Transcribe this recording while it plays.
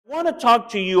want to talk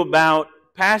to you about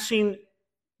passing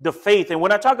the faith. And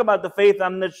when I talk about the faith,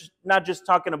 I'm not just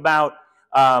talking about,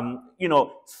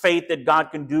 faith that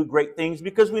God can do great things,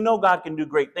 because we know God can do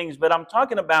great things. But I'm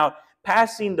talking about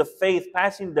passing the faith,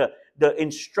 passing the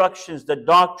instructions, the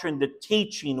doctrine, the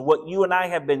teaching, what you and I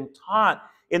have been taught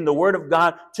in the Word of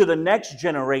God to the next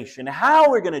generation. How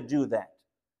we're going to do that.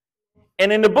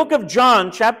 And in the book of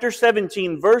John, chapter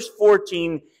 17, verse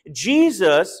 14,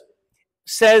 Jesus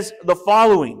says the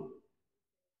following.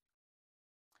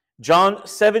 John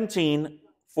 17,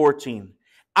 14.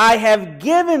 I have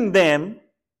given them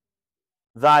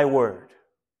thy word.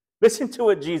 Listen to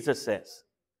what Jesus says.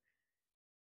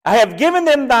 I have given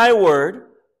them thy word.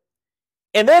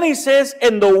 And then he says,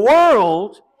 and the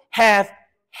world hath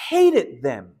hated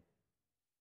them,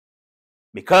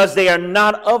 because they are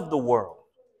not of the world,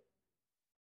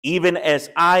 even as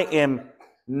I am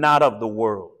not of the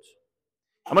world.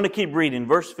 I'm going to keep reading.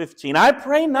 Verse 15. I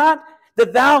pray not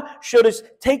that thou shouldest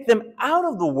take them out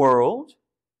of the world,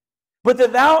 but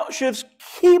that thou shouldest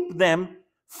keep them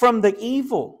from the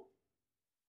evil.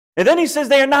 And then he says,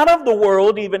 they are not of the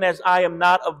world, even as I am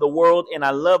not of the world. And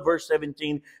I love verse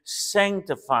 17,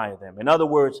 sanctify them. In other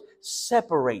words,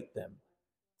 separate them.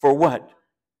 For what?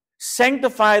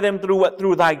 Sanctify them through what?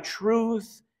 Through thy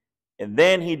truth. And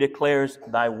then he declares,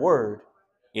 thy word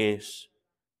is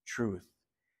truth.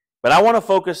 But I want to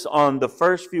focus on the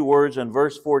first few words in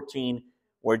verse 14,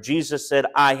 where Jesus said,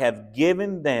 I have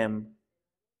given them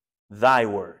thy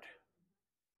word.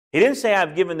 He didn't say,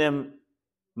 I've given them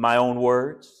my own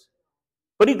words,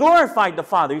 but he glorified the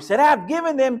Father. He said, I've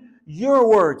given them your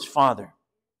words, Father.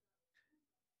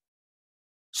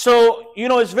 So,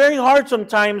 it's very hard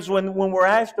sometimes when we're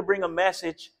asked to bring a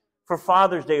message for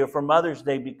Father's Day or for Mother's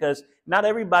Day, because not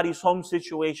everybody's home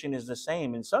situation is the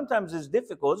same. And sometimes it's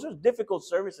difficult. There's difficult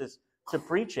services to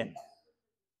preach in.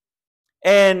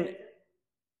 And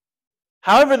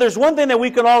however, there's one thing that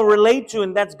we can all relate to,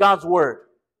 and that's God's Word.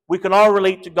 We can all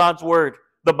relate to God's Word,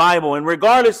 the Bible. And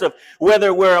regardless of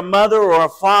whether we're a mother or a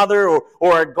father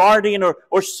or a guardian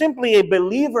or simply a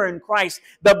believer in Christ,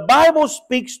 the Bible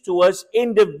speaks to us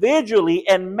individually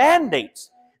and mandates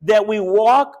that we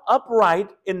walk upright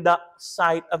in the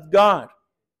sight of God.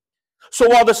 So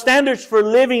while the standards for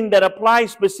living that apply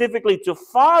specifically to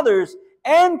fathers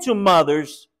and to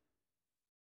mothers,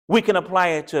 we can apply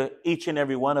it to each and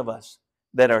every one of us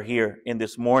that are here in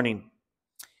this morning.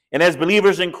 And as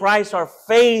believers in Christ, our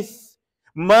faith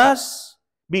must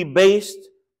be based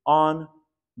on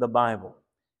the Bible.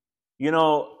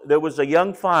 There was a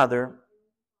young father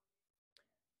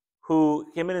who,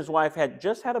 him and his wife had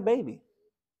just had a baby.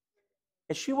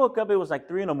 And she woke up, it was like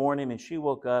 3 a.m, and she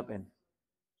woke up and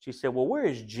she said, well, where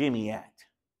is Jimmy at?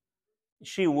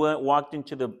 She walked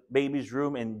into the baby's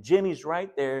room, and Jimmy's right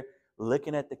there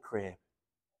looking at the crib.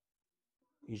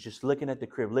 He's just looking at the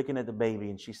crib, looking at the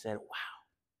baby. And she said, wow,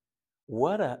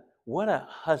 what a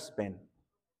husband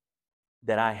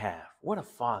that I have. What a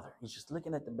father. He's just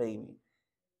looking at the baby.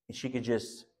 And she could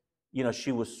just,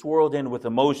 she was swirled in with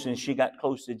emotion. She got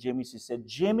close to Jimmy. She said,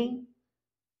 Jimmy,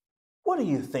 what are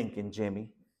you thinking, Jimmy?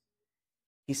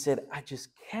 He said, I just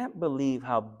can't believe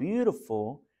how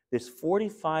beautiful this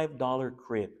 $45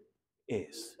 crib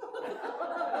is.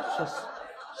 It's just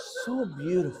so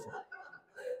beautiful.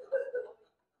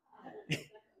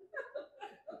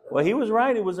 Well, he was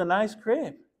right. It was a nice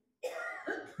crib.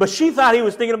 But she thought he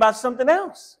was thinking about something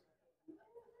else.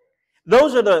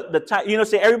 Those are the type,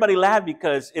 say everybody laughed,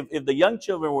 because if the young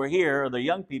children were here, or the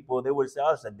young people, they would say,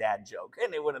 oh, it's a dad joke.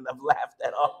 And they wouldn't have laughed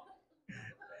at all.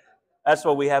 That's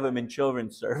why we have them in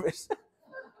children's service.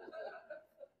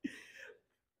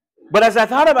 But as I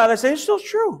thought about it, I said, it's so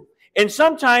true. And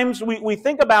sometimes we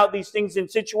think about these things in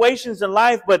situations in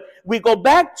life, but we go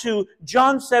back to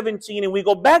John 17 and we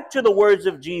go back to the words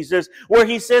of Jesus, where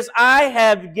he says, I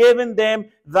have given them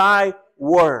thy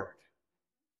word.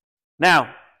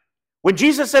 Now, when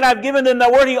Jesus said, I've given them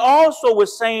thy word, he also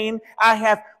was saying, I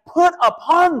have put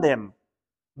upon them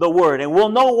the word. And we'll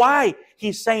know why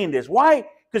he's saying this. Why?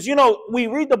 Because, we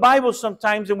read the Bible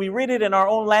sometimes and we read it in our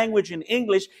own language in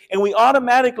English, and we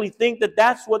automatically think that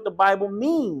that's what the Bible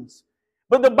means.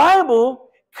 But the Bible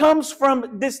comes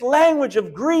from this language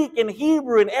of Greek and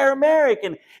Hebrew and Aramaic,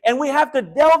 and we have to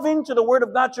delve into the Word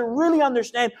of God to really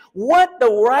understand what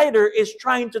the writer is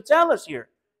trying to tell us here.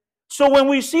 So when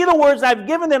we see the words, I've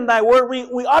given them thy word,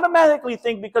 we automatically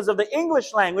think, because of the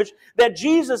English language, that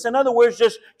Jesus, in other words,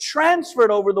 just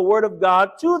transferred over the Word of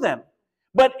God to them.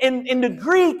 But in the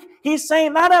Greek, he's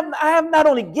saying, I have not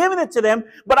only given it to them,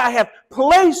 but I have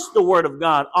placed the Word of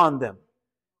God on them.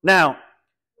 Now,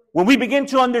 When we begin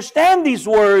to understand these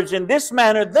words in this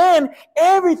manner, then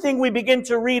everything we begin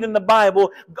to read in the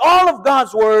Bible, all of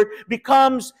God's word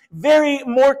becomes very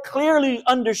more clearly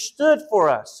understood for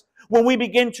us when we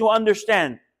begin to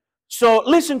understand. So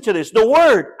listen to this. The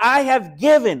word I have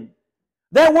given,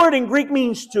 that word in Greek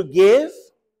means to give,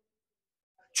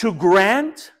 to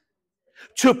grant,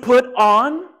 to put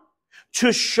on,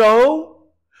 to show,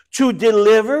 to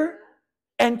deliver,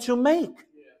 and to make.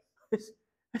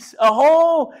 It's a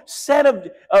whole set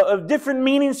of different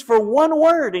meanings for one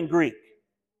word in Greek.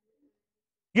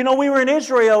 You know, we were in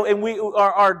Israel, and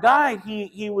our guide,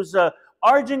 he was a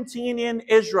Argentinian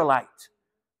Israelite.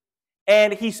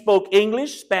 And he spoke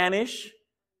English, Spanish,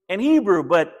 and Hebrew.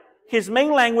 But his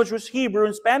main language was Hebrew,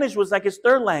 and Spanish was like his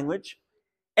third language.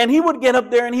 And he would get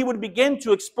up there and he would begin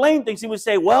to explain things. He would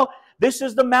say, well, this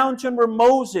is the mountain where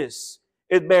Moses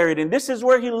is buried, and this is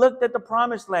where he looked at the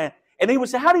promised land. And he would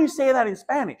say, how do you say that in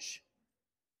Spanish?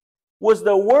 Was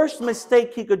the worst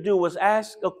mistake he could do was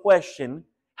ask a question,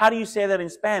 how do you say that in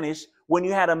Spanish, when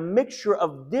you had a mixture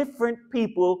of different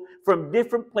people from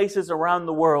different places around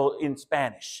the world in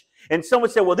Spanish. And someone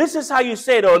said, well, this is how you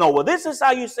say it. Oh, no, well, this is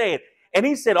how you say it. And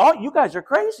he said, oh, you guys are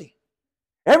crazy.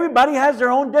 Everybody has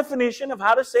their own definition of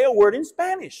how to say a word in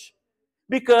Spanish.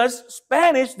 Because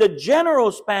Spanish, the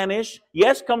general Spanish,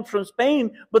 yes, comes from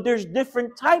Spain, but there's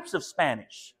different types of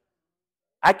Spanish.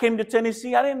 I came to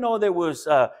Tennessee. I didn't know there was,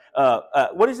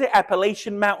 what is it,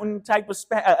 Appalachian Mountain type of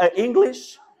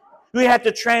English. We had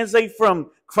to translate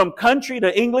from country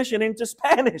to English and into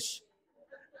Spanish.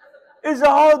 There's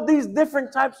all these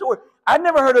different types of words. I've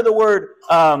never heard of the word,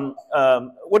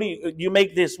 what do you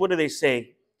make this, what do they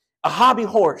say? A hobby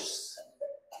horse.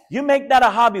 You make that a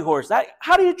hobby horse.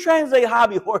 How do you translate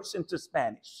hobby horse into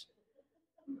Spanish?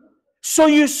 So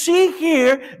you see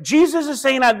here, Jesus is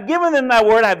saying, I've given them my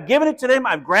word. I've given it to them.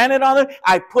 I've granted on them.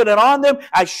 I put it on them.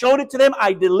 I showed it to them.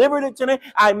 I delivered it to them.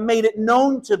 I made it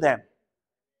known to them.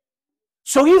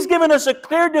 So he's given us a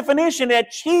clear definition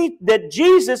that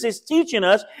Jesus is teaching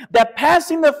us that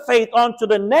passing the faith on to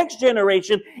the next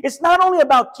generation, it's not only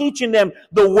about teaching them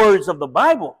the words of the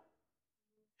Bible,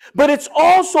 but it's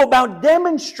also about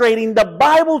demonstrating the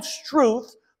Bible's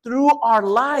truth through our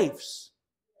lives.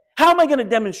 How am I going to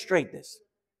demonstrate this?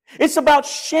 It's about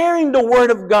sharing the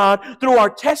Word of God through our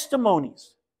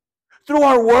testimonies, through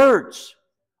our words.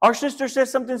 Our sister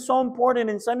says something so important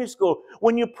in Sunday school.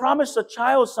 When you promise a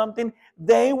child something,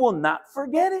 they will not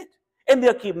forget it. And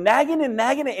they'll keep nagging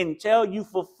it until you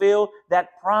fulfill that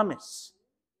promise.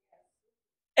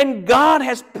 And God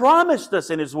has promised us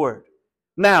in His Word.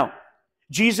 Now,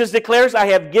 Jesus declares, I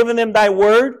have given them thy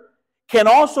word, can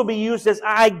also be used as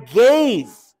I gave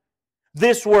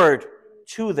this word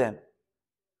to them.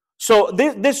 So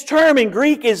this term in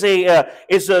Greek is a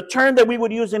term that we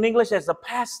would use in English as the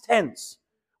past tense.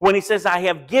 When he says, I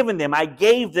have given them, I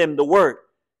gave them the word.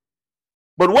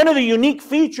 But one of the unique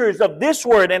features of this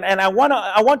word, and I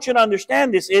want you to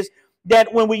understand this, is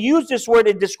that when we use this word,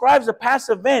 it describes a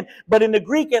past event, but in the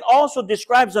Greek, it also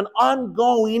describes an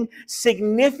ongoing,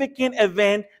 significant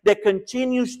event that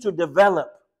continues to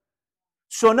develop.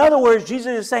 So in other words,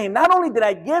 Jesus is saying, not only did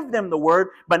I give them the word,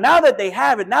 but now that they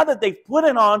have it, now that they've put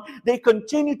it on, they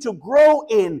continue to grow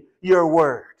in your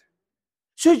word.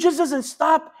 So it just doesn't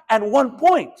stop at one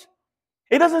point.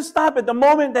 It doesn't stop at the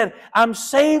moment that I'm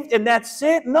saved and that's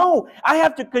it. No, I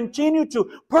have to continue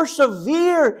to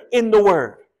persevere in the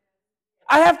word.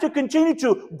 I have to continue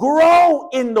to grow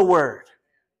in the word.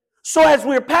 So as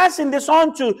we're passing this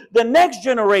on to the next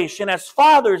generation, as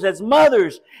fathers, as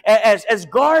mothers, as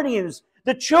guardians,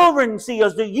 the children see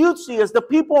us, the youth see us, the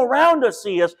people around us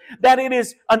see us, that it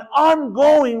is an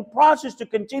ongoing process to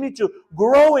continue to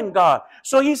grow in God.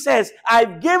 So he says,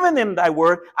 I've given them thy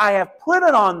word, I have put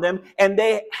it on them, and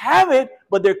they have it,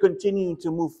 but they're continuing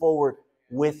to move forward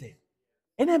with it.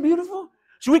 Isn't that beautiful?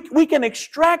 So we can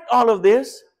extract all of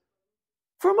this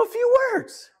from a few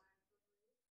words.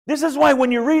 This is why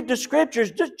when you read the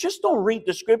scriptures, just don't read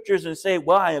the scriptures and say,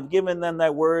 well, I have given them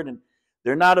thy word and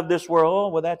they're not of this world. Oh,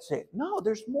 well, that's it. No,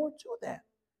 there's more to that.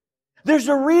 There's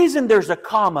a reason there's a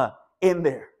comma in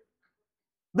there.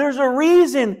 There's a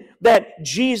reason that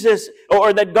Jesus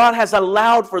or that God has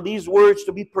allowed for these words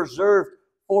to be preserved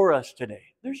for us today.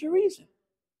 There's a reason.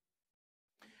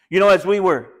 You know, as we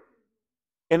were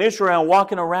in Israel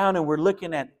walking around and we're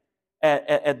looking at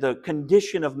the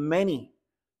condition of many,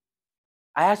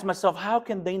 I asked myself, how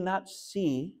can they not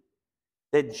see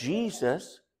that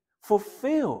Jesus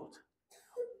fulfilled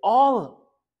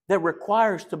all that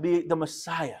requires to be the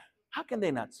Messiah? How can they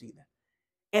not see that?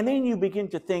 And then you begin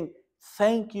to think,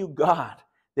 thank you, God,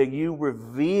 that you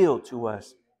revealed to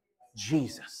us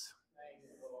Jesus.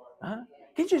 Huh?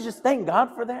 Can't you just thank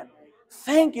God for that?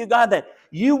 Thank you, God, that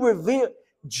you reveal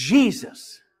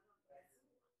Jesus.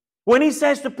 When he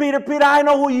says to Peter, Peter, I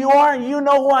know who you are and you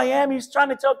know who I am, he's trying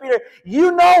to tell Peter,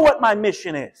 you know what my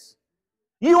mission is.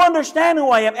 You understand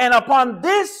who I am. And upon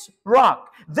this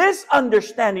rock, this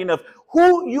understanding of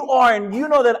who you are and you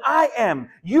know that I am,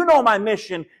 you know my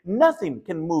mission, nothing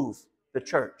can move the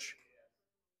church.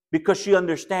 Because she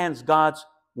understands God's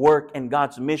work and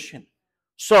God's mission.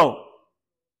 So,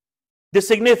 the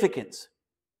significance.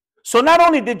 So not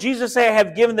only did Jesus say, I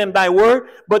have given them thy word,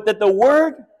 but that the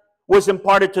word was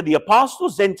imparted to the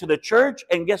apostles, then to the church,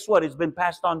 and guess what? It's been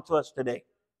passed on to us today.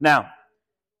 Now,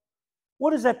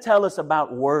 what does that tell us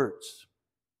about words?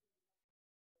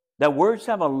 That words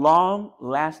have a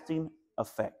long-lasting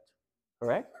effect,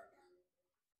 correct?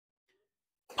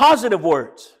 Positive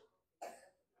words.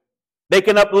 They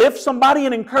can uplift somebody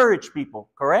and encourage people,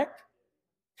 correct?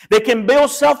 They can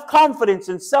build self-confidence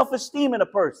and self-esteem in a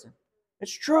person.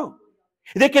 It's true.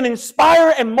 They can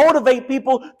inspire and motivate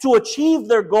people to achieve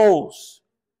their goals.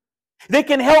 They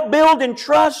can help build and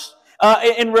trust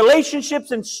in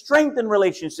relationships and strengthen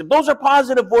relationships. Those are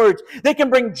positive words. They can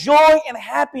bring joy and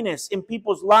happiness in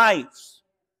people's lives.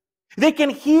 They can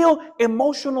heal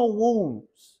emotional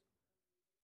wounds.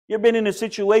 You ever been in a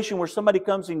situation where somebody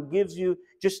comes and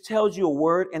just tells you a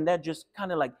word, and that just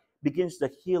kind of like begins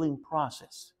the healing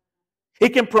process? It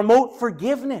can promote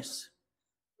forgiveness.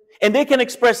 And they can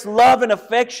express love and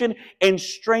affection and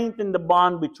strengthen the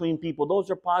bond between people. Those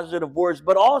are positive words,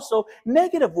 but also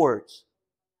negative words.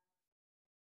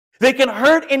 They can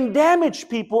hurt and damage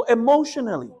people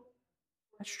emotionally.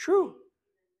 That's true.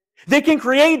 They can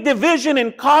create division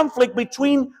and conflict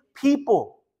between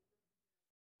people.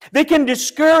 They can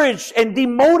discourage and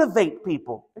demotivate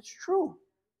people. It's true.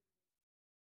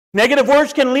 Negative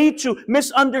words can lead to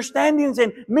misunderstandings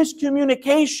and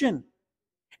miscommunication,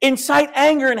 incite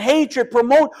anger and hatred,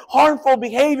 promote harmful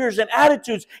behaviors and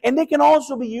attitudes, and they can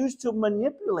also be used to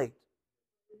manipulate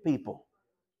people.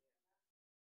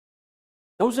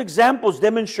 Those examples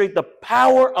demonstrate the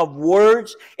power of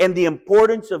words and the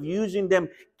importance of using them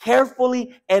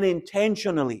carefully and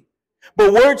intentionally.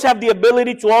 But words have the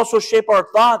ability to also shape our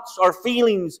thoughts, our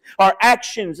feelings, our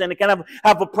actions, and it can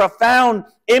have a profound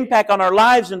impact on our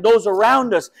lives and those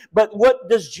around us. But what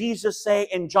does Jesus say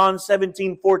in John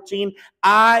 17:14?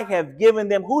 I have given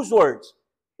them whose words?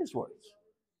 His words.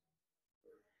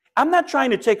 I'm not trying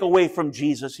to take away from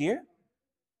Jesus here,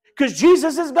 because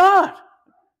Jesus is God.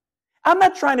 I'm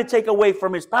not trying to take away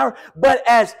from His power, but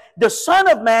as the Son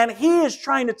of Man, He is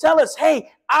trying to tell us, hey,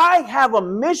 I have a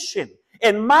mission.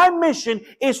 And my mission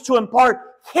is to impart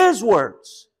His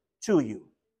words to you.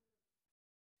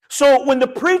 So when the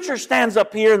preacher stands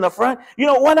up here in the front,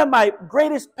 one of my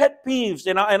greatest pet peeves,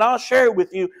 and I'll share it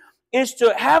with you, is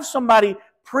to have somebody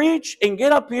preach and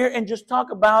get up here and just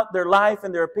talk about their life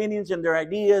and their opinions and their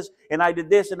ideas, and I did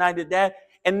this and I did that,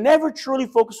 and never truly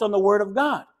focus on the Word of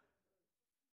God.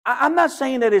 I'm not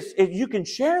saying that you can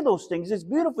share those things. It's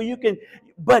beautiful.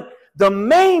 But the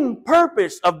main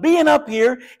purpose of being up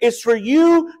here is for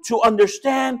you to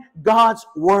understand God's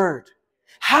Word.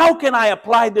 How can I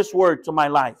apply this Word to my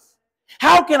life?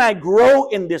 How can I grow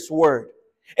in this Word?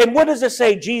 And what does it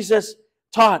say Jesus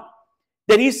taught?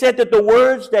 That He said that the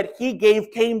words that He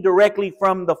gave came directly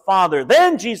from the Father.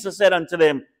 Then Jesus said unto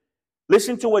them,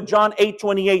 listen to what John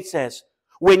 8:28 says.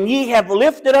 When ye have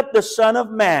lifted up the Son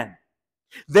of Man,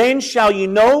 then shall ye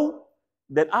know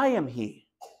that I am He,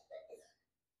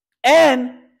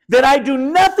 and that I do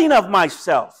nothing of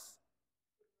myself.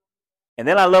 And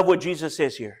then I love what Jesus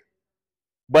says here.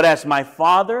 But as my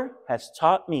Father has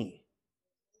taught me,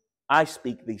 I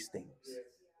speak these things.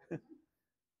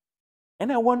 Isn't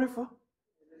that wonderful?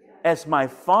 As my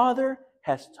Father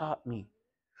has taught me.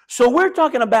 So we're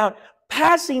talking about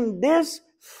passing this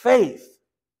faith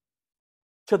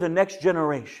to the next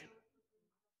generation.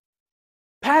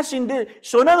 Passing this.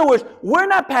 So in other words, we're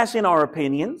not passing our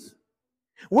opinions.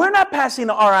 We're not passing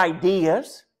our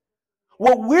ideas.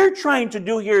 What we're trying to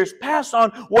do here is pass on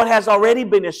what has already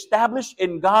been established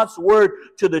in God's Word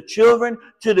to the children,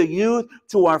 to the youth,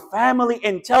 to our family,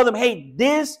 and tell them, hey,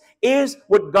 this is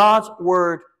what God's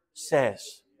Word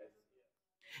says.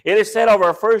 It is said of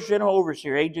our first general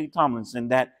overseer, A.J. Tomlinson,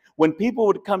 that when people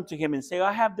would come to him and say,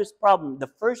 I have this problem,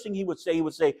 the first thing he would say,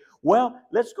 well,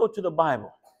 let's go to the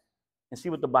Bible and see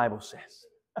what the Bible says.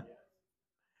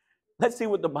 Let's see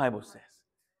what the Bible says.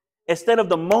 Instead of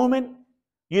the moment,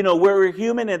 where we're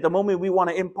human, at the moment we want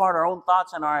to impart our own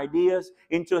thoughts and our ideas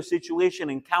into a situation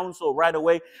and counsel right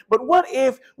away. But what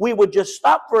if we would just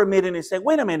stop for a minute and say,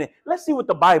 wait a minute, let's see what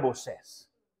the Bible says.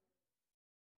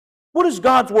 What does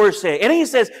God's word say? And he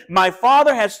says, my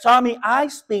Father has taught me, I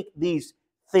speak these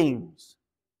things.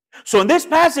 So in this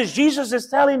passage, Jesus is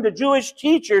telling the Jewish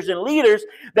teachers and leaders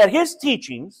that his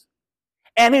teachings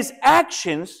and his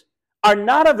actions are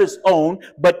not of his own,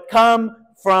 but come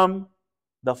from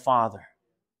the Father.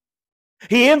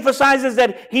 He emphasizes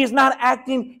that he's not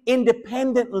acting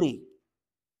independently,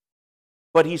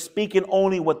 but he's speaking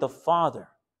only what the Father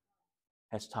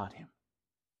has taught him.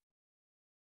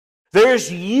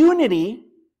 There's unity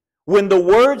when the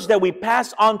words that we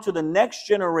pass on to the next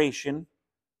generation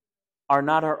are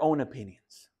not our own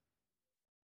opinions.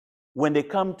 When they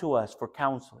come to us for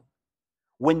counseling,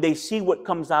 when they see what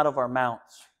comes out of our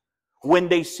mouths, when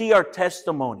they see our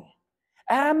testimony.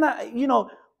 And I'm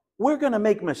not, we're going to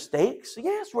make mistakes.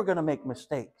 Yes, we're going to make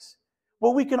mistakes.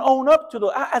 But we can own up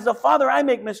to as a father, I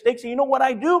make mistakes. And you know what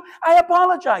I do? I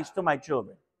apologize to my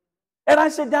children. And I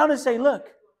sit down and say, look,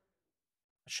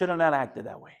 I should have not acted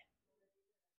that way.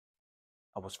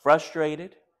 I was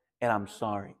frustrated and I'm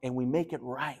sorry. And we make it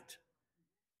right.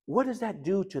 What does that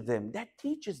do to them? That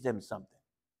teaches them something.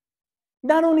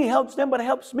 Not only helps them, but it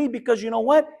helps me because you know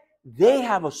what? They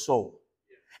have a soul.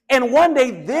 And one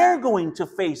day they're going to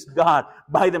face God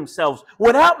by themselves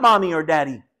without mommy or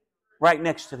daddy right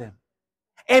next to them.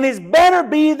 And it's better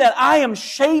be that I am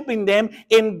shaping them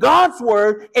in God's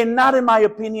word and not in my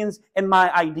opinions and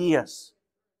my ideas.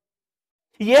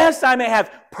 Yes, I may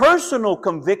have personal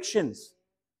convictions,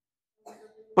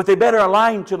 but they better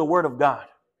align to the word of God.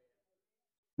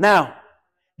 Now,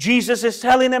 Jesus is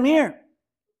telling them here.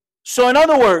 So in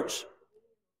other words,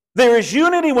 there is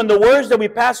unity when the words that we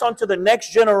pass on to the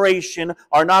next generation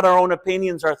are not our own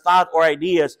opinions, our thought, or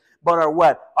ideas, but are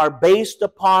what? Are based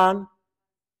upon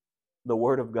the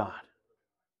Word of God.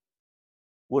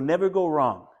 We'll never go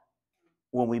wrong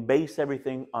when we base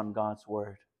everything on God's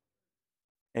Word.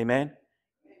 Amen?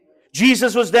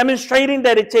 Jesus was demonstrating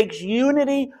that it takes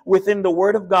unity within the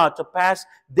Word of God to pass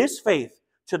this faith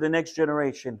to the next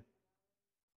generation.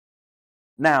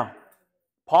 Now,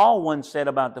 Paul once said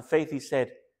about the faith, he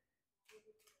said,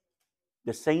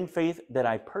 the same faith that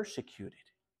I persecuted.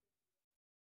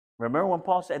 Remember when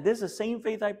Paul said, this is the same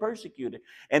faith I persecuted.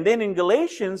 And then in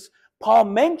Galatians, Paul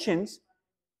mentions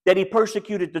that he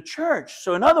persecuted the church.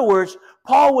 So in other words,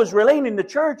 Paul was relating the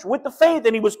church with the faith,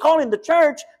 and he was calling the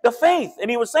church the faith. And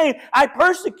he was saying, I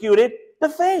persecuted the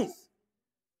faith.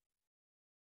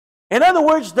 In other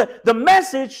words, the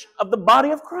message of the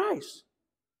body of Christ.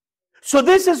 So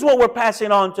this is what we're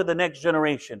passing on to the next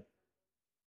generation.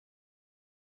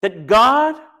 That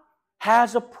God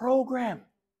has a program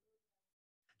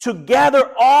to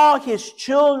gather all his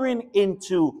children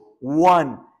into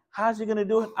one. How's he going to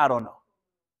do it? I don't know.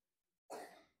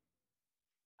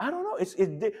 I don't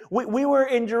know. We were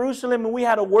in Jerusalem and we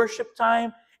had a worship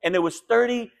time, and there was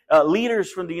 30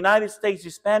 leaders from the United States,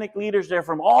 Hispanic leaders there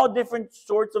from all different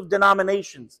sorts of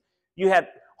denominations. You had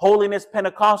Holiness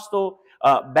Pentecostal,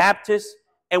 Baptist,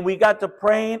 and we got to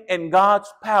praying, and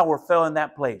God's power fell in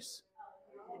that place.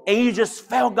 And you just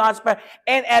felt God's power.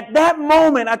 And at that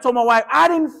moment, I told my wife, I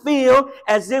didn't feel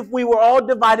as if we were all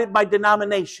divided by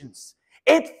denominations.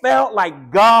 It felt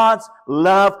like God's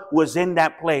love was in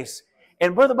that place.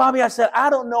 And Brother Bobby, I said,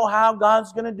 I don't know how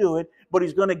God's going to do it, but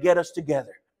he's going to get us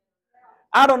together.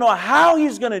 I don't know how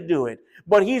he's going to do it,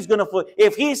 but he's going to,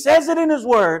 if he says it in his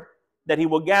word, that he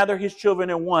will gather his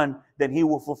children in one, then he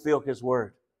will fulfill his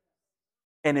word.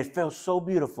 And it felt so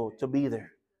beautiful to be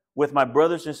there with my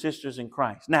brothers and sisters in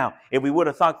Christ. Now, if we would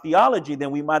have thought theology,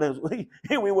 then we would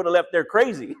have left there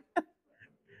crazy.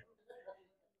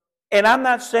 And I'm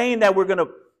not saying that we're going to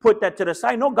put that to the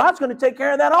side. No, God's going to take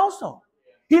care of that also.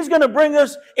 He's going to bring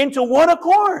us into one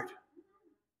accord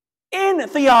in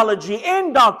theology,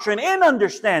 in doctrine, in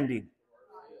understanding.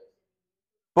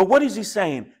 But what is he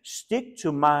saying? Stick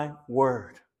to my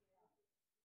word.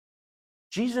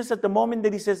 Jesus, at the moment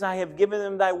that he says, I have given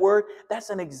them thy word, that's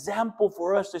an example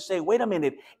for us to say, wait a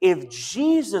minute, if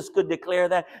Jesus could declare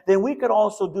that, then we could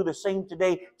also do the same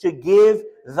today to give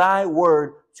thy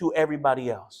word to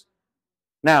everybody else.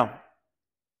 Now,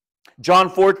 John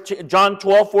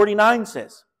 12:49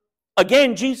 says,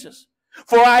 again, Jesus,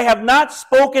 for I have not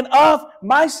spoken of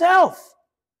myself.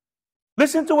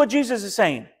 Listen to what Jesus is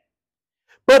saying.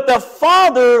 But the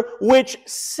Father which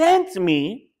sent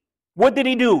me, what did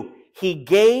he do? He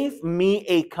gave me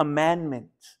a commandment.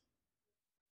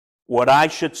 What I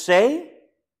should say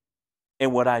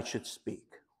and what I should speak.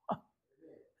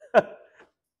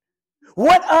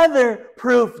 What other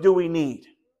proof do we need?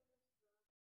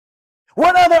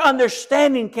 What other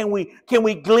understanding can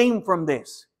we glean from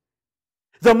this?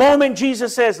 The moment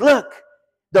Jesus says, look,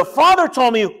 The Father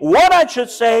told me what I should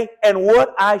say and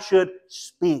what I should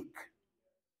speak.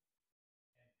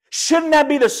 Shouldn't that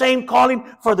be the same calling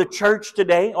for the church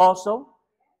today also?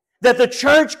 That the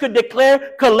church could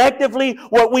declare collectively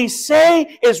what we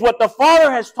say is what the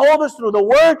Father has told us through the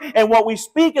Word, and what we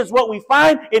speak is what we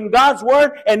find in God's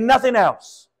Word and nothing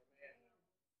else.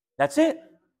 That's it.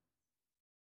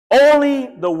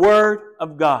 Only the Word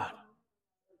of God.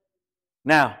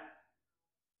 Now,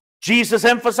 Jesus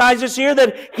emphasizes here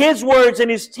that His words and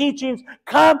His teachings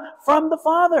come from the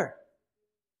Father.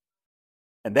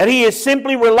 And that He is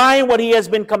simply relying on what He has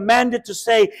been commanded to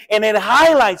say. And it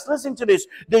highlights, listen to this,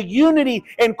 the unity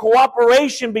and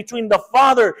cooperation between the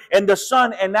Father and the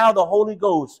Son and now the Holy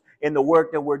Ghost in the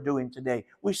work that we're doing today.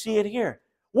 We see it here.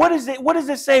 What does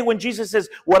it say when Jesus says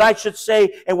what I should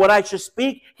say and what I should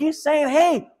speak? He's saying,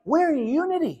 hey, we're in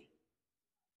unity.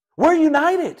 We're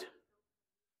united.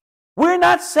 We're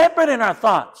not separate in our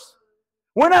thoughts.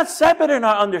 We're not separate in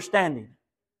our understanding.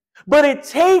 But it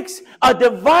takes a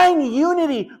divine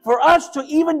unity for us to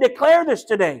even declare this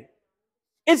today.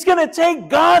 It's going to take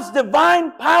God's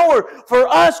divine power for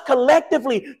us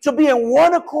collectively to be in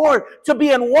one accord, to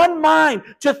be in one mind,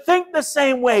 to think the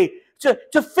same way,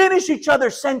 to finish each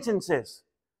other's sentences.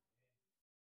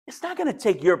 It's not going to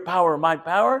take your power or my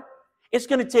power. It's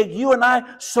going to take you and I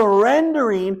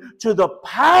surrendering to the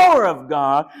power of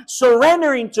God,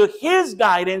 surrendering to His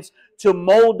guidance to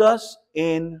mold us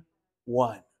in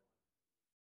one.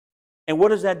 And what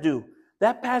does that do?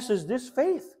 That passes this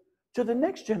faith to the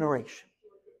next generation.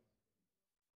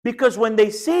 Because when they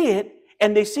see it,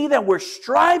 and they see that we're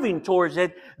striving towards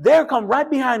it, they'll come right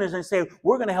behind us and say,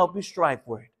 we're going to help you strive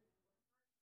for it.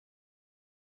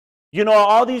 You know,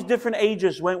 all these different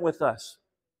ages went with us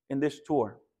in this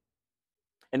tour.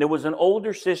 And there was an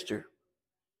older sister.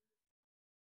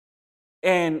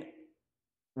 And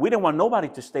we didn't want nobody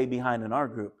to stay behind in our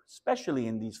group, especially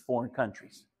in these foreign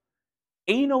countries.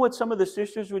 And you know what some of the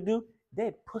sisters would do?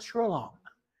 They'd push her along.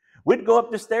 We'd go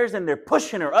up the stairs and they're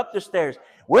pushing her up the stairs.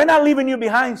 We're not leaving you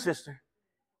behind, sister.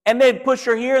 And they'd push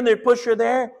her here and they'd push her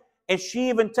there. And she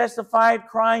even testified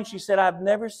crying. She said, I've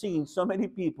never seen so many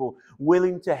people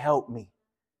willing to help me.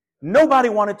 Nobody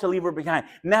wanted to leave her behind.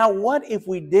 Now, what if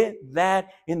we did that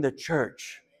in the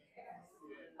church?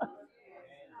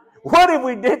 What if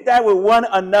we did that with one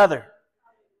another?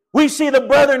 We see the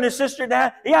brother and the sister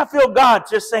down. Yeah, I feel God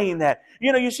just saying that.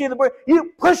 You know, you see the brother,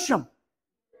 you push them.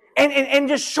 And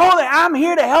just show that I'm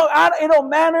here to help. It don't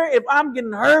matter if I'm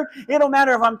getting hurt. It don't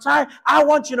matter if I'm tired. I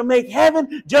want you to make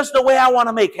heaven just the way I want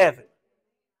to make heaven.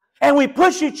 And we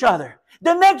push each other.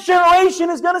 The next generation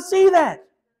is going to see that.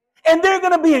 And they're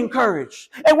going to be encouraged.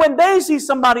 And when they see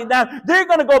somebody down, they're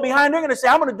going to go behind. They're going to say,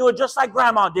 I'm going to do it just like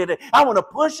Grandma did it. I'm going to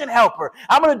push and help her.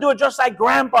 I'm going to do it just like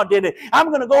Grandpa did it. I'm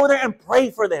going to go over there and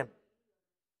pray for them.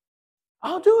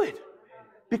 I'll do it.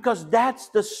 Because that's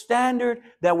the standard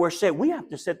that we're set. We have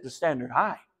to set the standard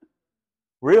high.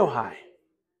 Real high.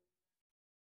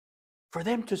 For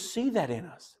them to see that in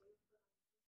us.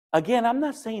 Again, I'm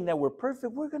not saying that we're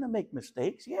perfect. We're going to make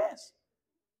mistakes, yes.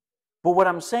 But what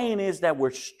I'm saying is that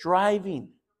we're striving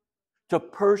to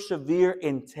persevere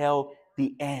until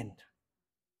the end.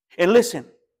 And listen,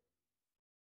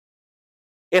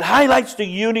 it highlights the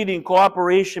unity and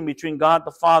cooperation between God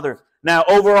the Father. Now,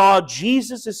 overall,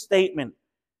 Jesus' statement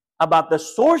about the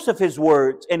source of His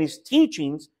words and His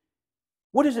teachings,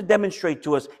 what does it demonstrate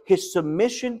to us? His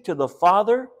submission to the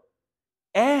Father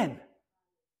and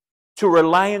to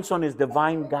reliance on His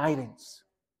divine guidance.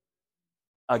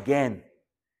 Again,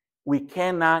 we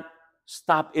cannot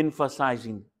stop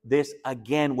emphasizing this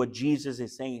again, what Jesus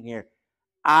is saying here.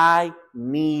 I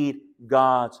need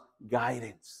God's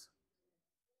guidance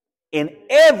in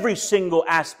every single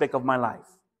aspect of my life.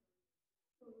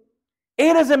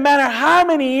 It doesn't matter how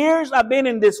many years I've been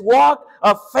in this walk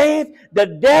of faith, the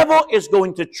devil is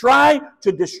going to try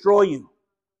to destroy you.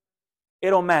 It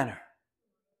don't matter.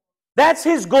 That's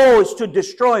his goal, is to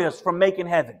destroy us from making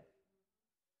heaven.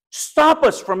 Stop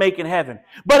us from making heaven.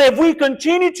 But if we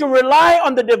continue to rely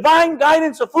on the divine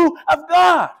guidance of who? Of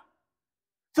God.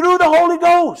 Through the Holy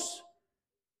Ghost.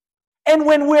 And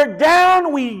when we're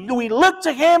down, we look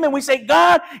to Him and we say,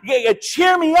 God,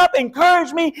 cheer me up,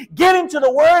 encourage me, get into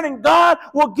the Word, and God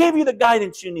will give you the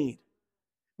guidance you need.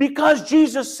 Because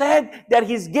Jesus said that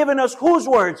He's given us whose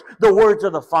words? The words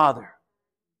of the Father.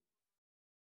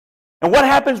 And what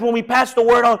happens when we pass the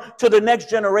word on to the next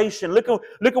generation? Look at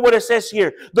what it says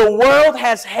here. The world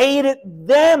has hated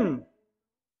them.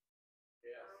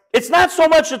 It's not so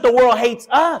much that the world hates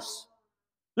us.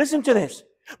 Listen to this.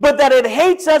 But that it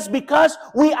hates us because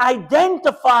we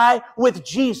identify with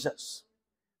Jesus.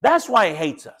 That's why it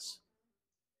hates us.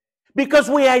 Because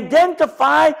we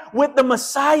identify with the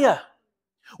Messiah.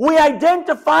 We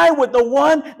identify with the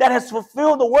one that has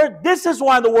fulfilled the word. This is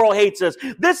why the world hates us.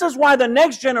 This is why the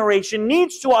next generation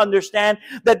needs to understand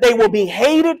that they will be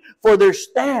hated for their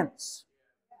stance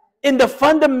in the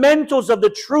fundamentals of the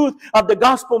truth of the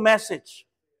gospel message.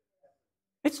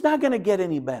 It's not going to get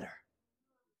any better.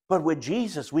 But with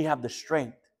Jesus, we have the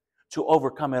strength to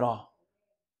overcome it all.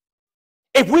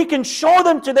 If we can show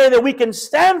them today that we can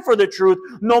stand for the truth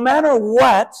no matter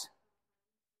what,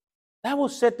 that will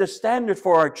set the standard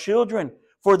for our children,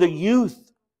 for the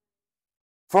youth,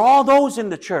 for all those in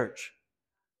the church.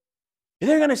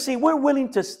 They're going to see we're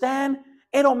willing to stand.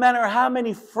 It don't matter how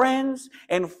many friends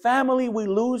and family we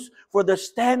lose for the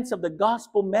stance of the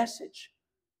gospel message.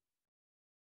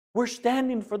 We're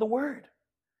standing for the word.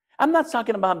 I'm not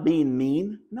talking about being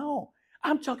mean. No.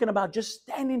 I'm talking about just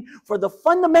standing for the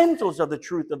fundamentals of the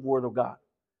truth of the word of God.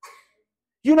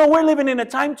 You know, we're living in a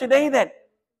time today that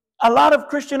a lot of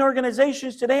Christian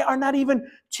organizations today are not even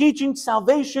teaching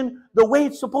salvation the way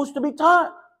it's supposed to be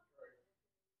taught.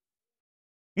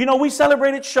 You know, we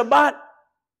celebrated Shabbat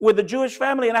with the Jewish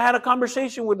family, and I had a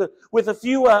conversation with a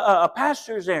few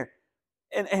pastors there.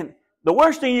 And the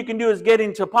worst thing you can do is get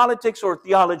into politics or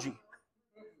theology.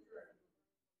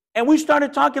 And we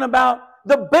started talking about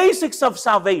the basics of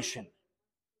salvation.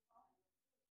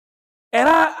 And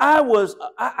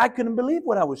I couldn't believe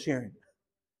what I was hearing.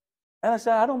 And I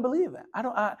said, I don't believe it.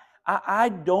 I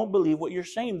don't believe what you're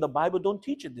saying. The Bible don't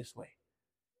teach it this way.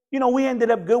 You know, we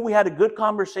ended up good. We had a good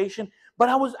conversation.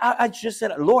 But I just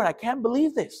said, Lord, I can't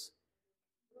believe this.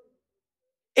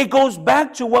 It goes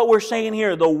back to what we're saying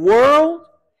here. The world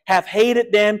have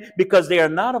hated them because they are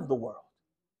not of the world.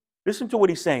 Listen to what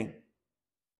he's saying.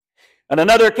 On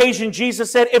another occasion,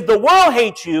 Jesus said, if the world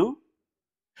hates you,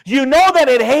 you know that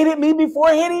it hated me before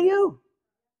hating you.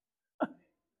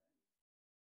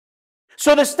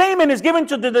 So the statement is given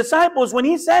to the disciples. When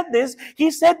he said this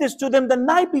to them the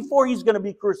night before he's going to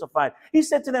be crucified. He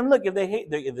said to them, look, if they're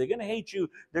going to hate you,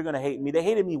 they're going to hate me. They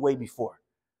hated me way before.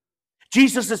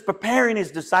 Jesus is preparing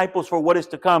his disciples for what is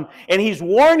to come. And he's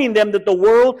warning them that the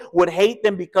world would hate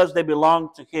them because they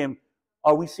belong to him.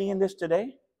 Are we seeing this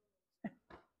today?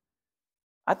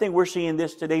 I think we're seeing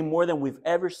this today more than we've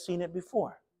ever seen it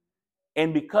before.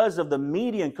 And because of the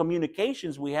media and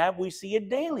communications we have, we see it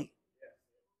daily.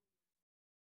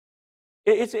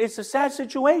 It's a sad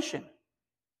situation.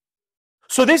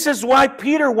 So this is why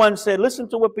Peter once said, listen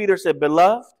to what Peter said,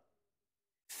 beloved,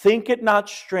 think it not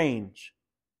strange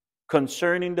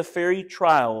concerning the fiery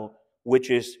trial which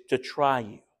is to try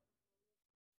you,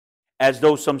 as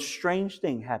though some strange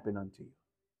thing happened unto you.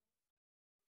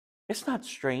 It's not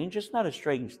strange. It's not a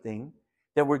strange thing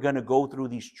that we're going to go through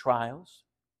these trials.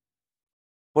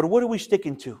 But what are we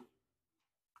sticking to?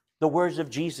 The words of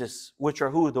Jesus, which are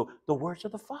who? The words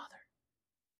of the Father.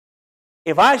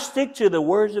 If I stick to the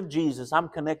words of Jesus, I'm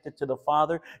connected to the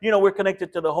Father. You know, we're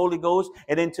connected to the Holy Ghost,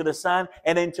 and then to the Son,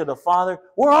 and then to the Father.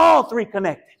 We're all three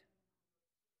connected.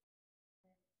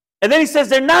 And then he says,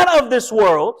 they're not of this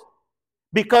world,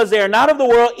 because they are not of the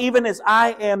world, even as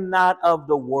I am not of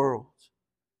the world.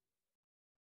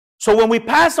 So when we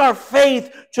pass our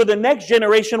faith to the next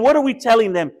generation, what are we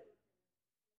telling them?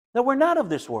 That we're not of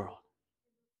this world.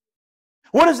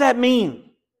 What does that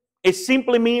mean? It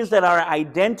simply means that our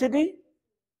identity,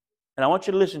 and I want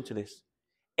you to listen to this,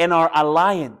 and our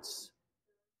alliance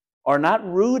are not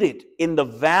rooted in the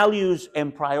values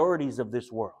and priorities of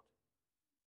this world.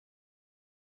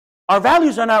 Our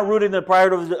values are not rooted in the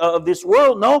priorities of this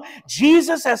world. No,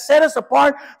 Jesus has set us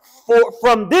apart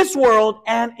from this world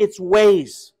and its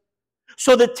ways.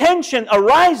 So the tension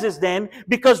arises then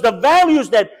because the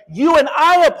values that you and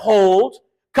I uphold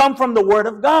come from the Word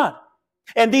of God.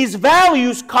 And these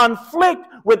values conflict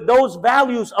with those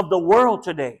values of the world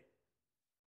today.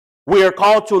 We are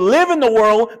called to live in the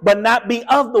world, but not be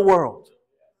of the world.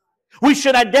 We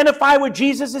should identify with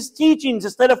Jesus' teachings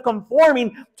instead of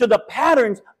conforming to the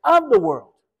patterns of the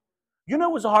world. You know,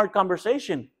 it was a hard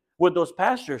conversation with those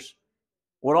pastors.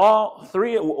 With all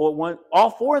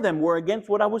four of them were against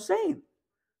what I was saying.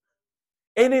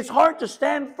 And it's hard to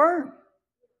stand firm.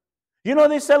 You know,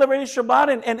 they celebrated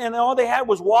Shabbat and all they had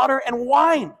was water and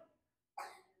wine.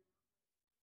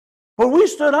 But we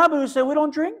stood up and we said, we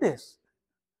don't drink this.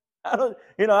 I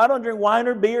don't drink wine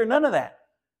or beer, none of that.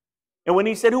 And when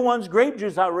he said, who wants grape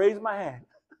juice, I raised my hand.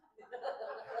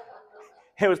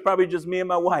 It was probably just me and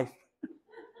my wife.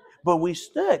 But we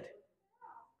stood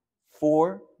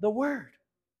for the word.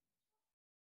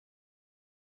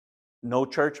 No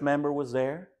church member was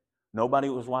there. Nobody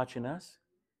was watching us.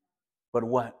 But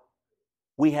what?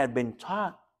 We had been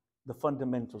taught the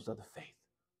fundamentals of the faith.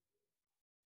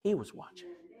 He was watching.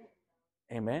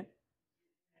 Amen.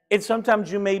 And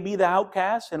sometimes you may be the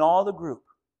outcast in all the group,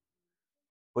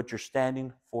 but you're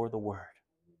standing for the word.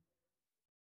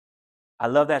 I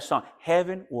love that song.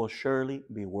 Heaven will surely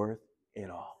be worth it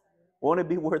all. Won't it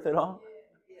be worth it all?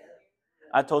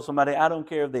 I told somebody, I don't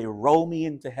care if they roll me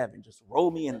into heaven. Just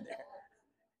roll me in there.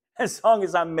 As long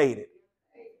as I made it.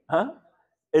 Huh?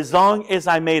 As long as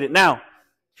I made it. Now,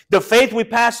 the faith we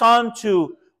pass on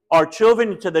to our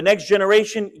children, to the next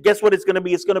generation, guess what it's going to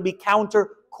be? It's going to be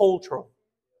countercultural.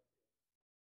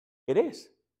 It is.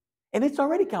 And it's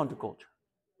already counterculture.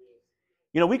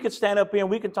 You know, we could stand up here and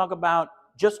we can talk about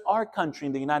just our country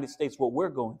in the United States, what we're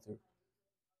going through.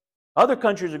 Other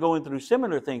countries are going through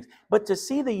similar things. But to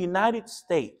see the United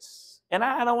States, and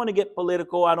I don't want to get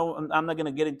political, I'm not going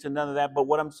to get into none of that, but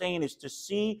what I'm saying is to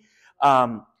see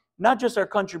not just our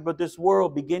country, but this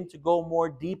world begin to go more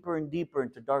deeper and deeper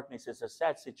into darkness is a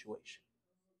sad situation.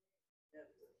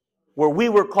 Where we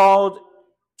were called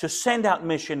to send out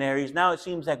missionaries, now it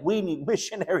seems like we need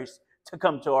missionaries to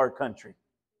come to our country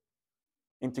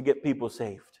and to get people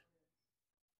saved.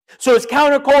 So it's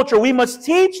counterculture. We must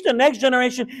teach the next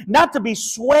generation not to be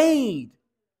swayed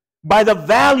by the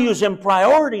values and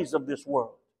priorities of this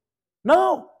world.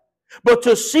 No. But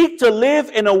to seek to live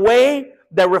in a way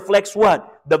that reflects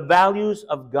what? The values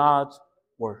of God's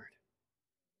Word.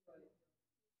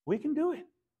 We can do it.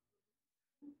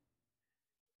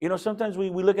 You know, sometimes we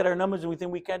look at our numbers and we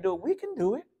think we can't do it. We can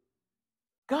do it.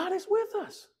 God is with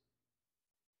us.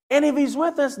 And if He's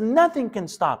with us, nothing can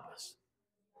stop us.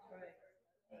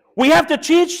 We have to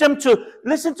teach them to,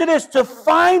 listen to this, to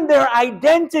find their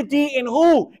identity in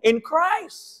who? In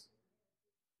Christ.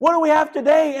 What do we have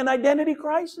today? An identity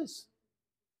crisis.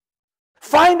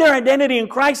 Find their identity in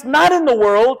Christ, not in the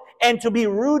world, and to be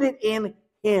rooted in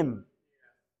Him.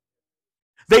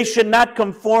 They should not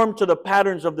conform to the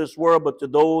patterns of this world, but to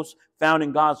those found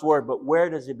in God's Word. But where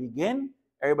does it begin?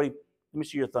 Everybody, let me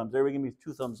see your thumbs. Everybody give me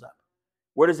 2 thumbs up.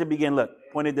 Where does it begin? Look,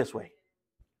 point it this way.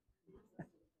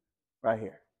 Right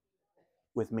here.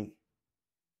 With me.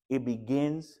 It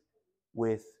begins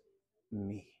with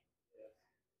me.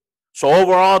 So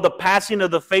overall, the passing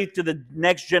of the faith to the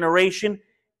next generation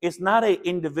is not an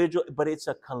individual, but it's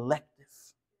a collective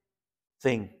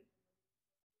thing.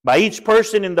 By each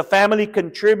person in the family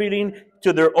contributing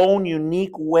to their own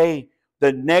unique way,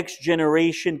 the next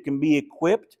generation can be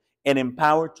equipped and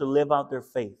empowered to live out their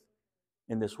faith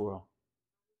in this world.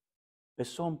 It's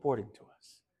so important to us.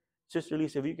 Sister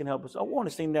Lisa, if you can help us, I want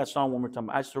to sing that song one more time.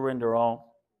 I surrender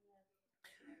all.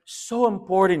 So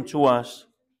important to us.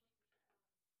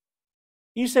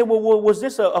 You say, well, was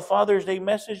this a Father's Day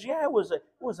message? Yeah, it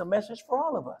was a message for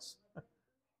all of us.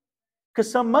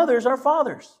 Because some mothers are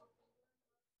fathers.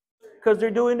 Because they're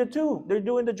doing the two. They're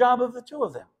doing the job of the two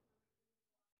of them.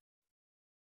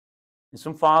 And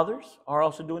some fathers are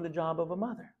also doing the job of a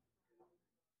mother.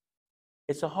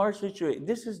 It's a hard situation.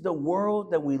 This is the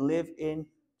world that we live in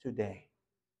today.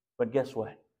 But guess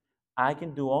what? I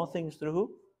can do all things through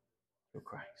who? Through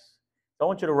Christ. So I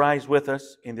want you to rise with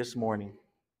us in this morning.